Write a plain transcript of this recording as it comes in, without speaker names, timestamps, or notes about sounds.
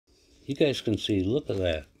you guys can see, look at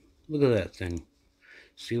that. Look at that thing.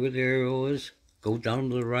 See where the arrow is? Go down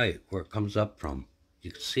to the right where it comes up from.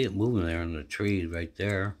 You can see it moving there in the tree right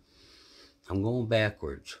there. I'm going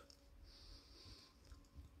backwards.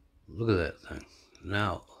 Look at that thing.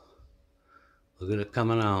 Now, look at it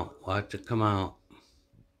coming out. Watch it come out.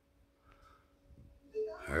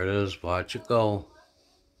 There it is. Watch it go.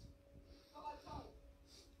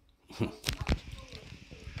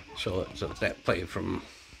 So it's that play from...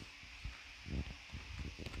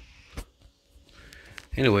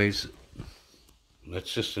 Anyways,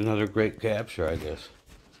 that's just another great capture, I guess.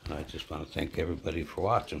 And I just want to thank everybody for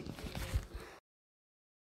watching.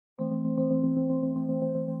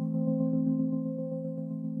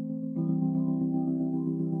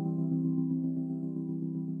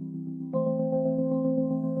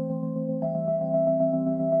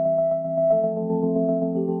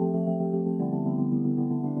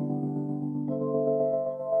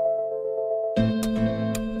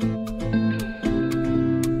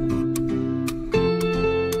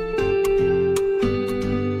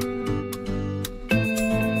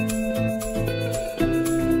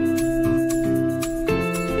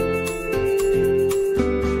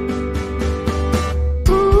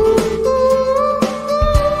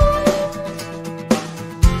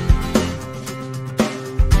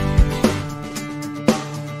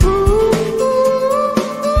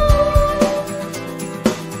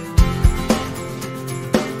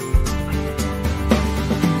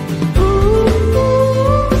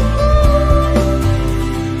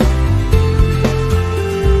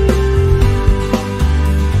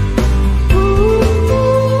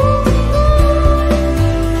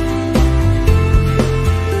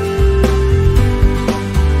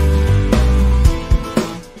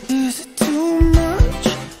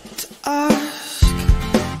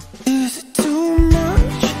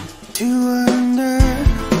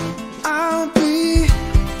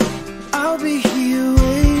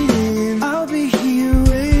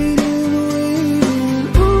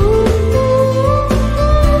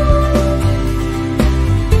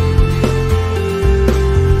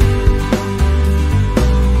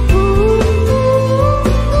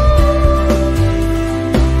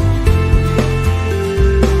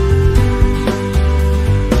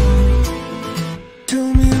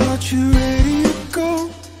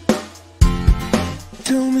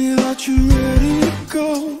 Tell me that you're ready to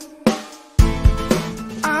go.